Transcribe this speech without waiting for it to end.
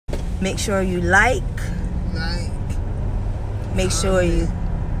Make sure you like. Make sure you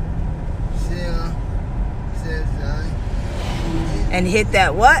share, subscribe, and hit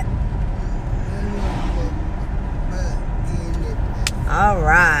that what? All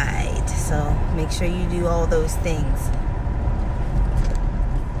right. So make sure you do all those things.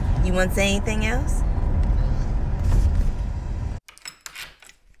 You want to say anything else?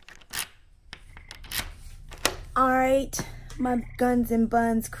 All right, my Guns and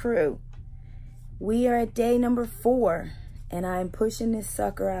Buns crew. We are at day number 4, and I'm pushing this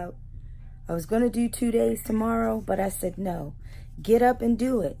sucker out. I was going to do 2 days tomorrow, but I said no. Get up and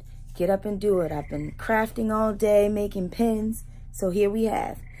do it. Get up and do it. I've been crafting all day, making pins. So here we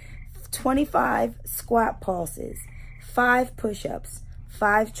have 25 squat pulses, 5 push-ups,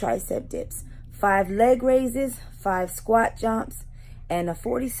 5 tricep dips, 5 leg raises, 5 squat jumps, and a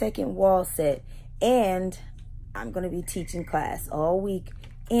 40-second wall set. And I'm going to be teaching class all week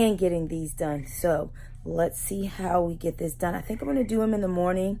and getting these done. So let's see how we get this done. I think I'm going to do them in the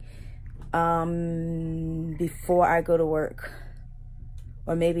morning before I go to work.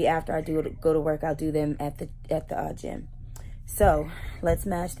 Or maybe after I go to work, I'll do them at the gym. So let's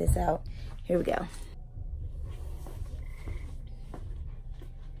mash this out. Here we go.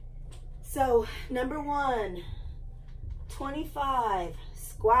 So number 1, 25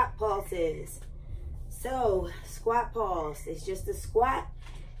 squat pulses. So squat pulse is just a squat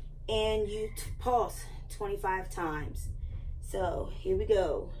and you pulse 25 times. So here we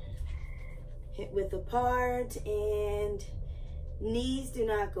go. Hip width apart and knees do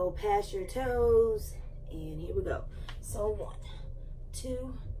not go past your toes. And here we go. So 1,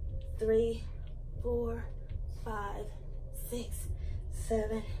 2, 3, 4, 5, 6,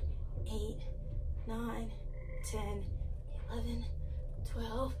 7, 8, 9, 10, 11,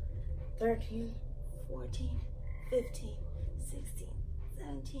 12, 13, 14, 15, 16,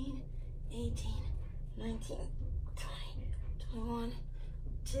 17, 18, 19, 20, 21,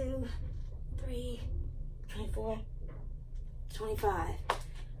 22, 23, 24, 25.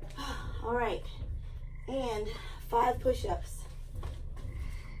 All right. And 5 push-ups.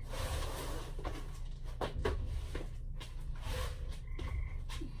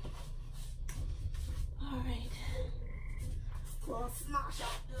 All right. We'll smash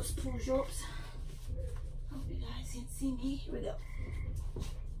out those push-ups. Hope you guys can see me. Here we go.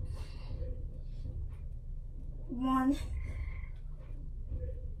 1,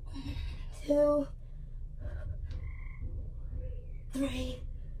 2, 3,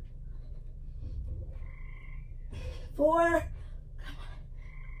 4,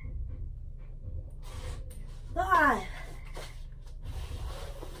 5. All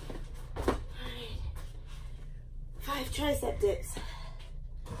right. 5 tricep dips.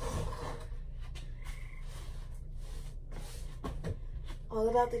 All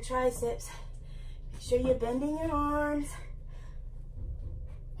about the triceps. Make sure you're bending your arms.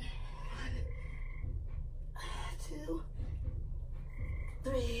 1, 2,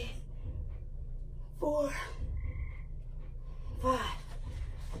 3, 4, 5.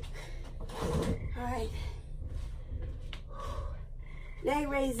 All right. Leg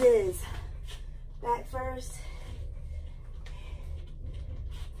raises. Back first.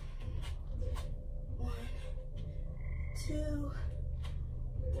 1, 2,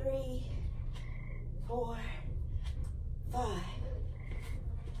 3, 4, 5.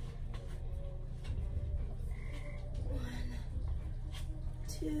 1,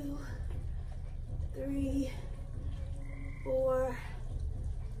 2, 3, 4,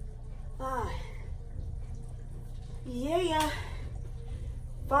 5. Yeah.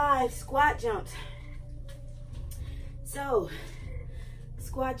 5 squat jumps. So,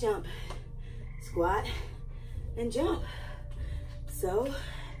 squat jump, squat, and jump. So,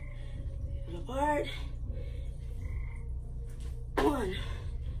 put apart. 1,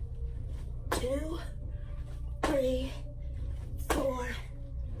 2, 3, 4,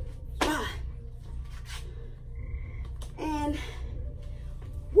 5. And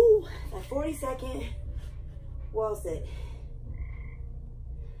woo, that 40-second wall sit.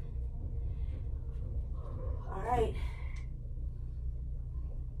 All right.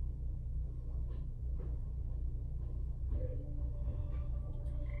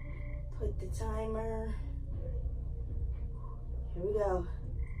 Put the timer. Here we go.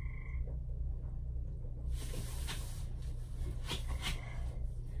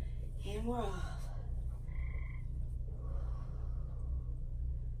 And we're off.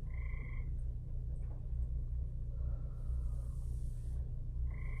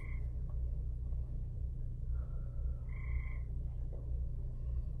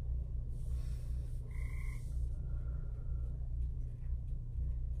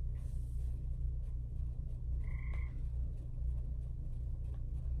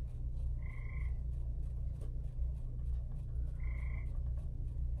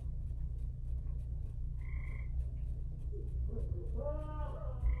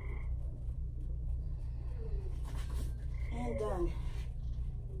 And done.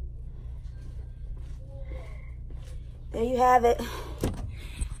 There you have it.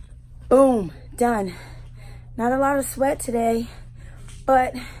 Boom, done. Not a lot of sweat today,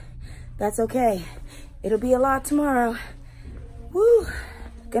 but that's okay. It'll be a lot tomorrow. Woo,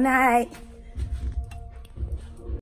 good night.